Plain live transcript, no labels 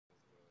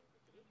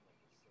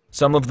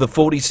Some of the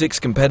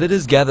 46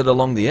 competitors gathered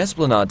along the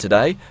Esplanade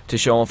today to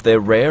show off their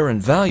rare and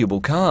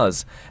valuable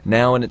cars.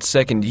 Now in its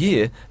second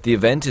year, the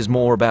event is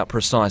more about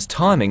precise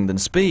timing than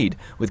speed,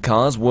 with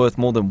cars worth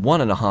more than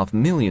 $1.5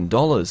 million.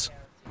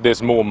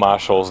 There's more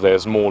marshals,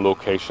 there's more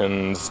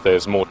locations,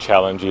 there's more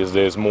challenges,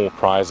 there's more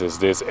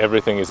prizes.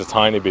 Everything is a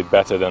tiny bit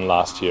better than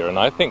last year, and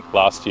I think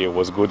last year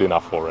was good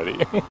enough already.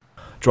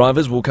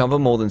 Drivers will cover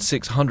more than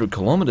 600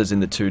 kilometres in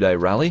the two-day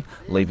rally,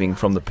 leaving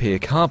from the Pier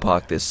car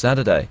park this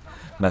Saturday.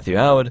 Matthew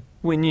Howard,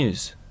 WIN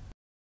News.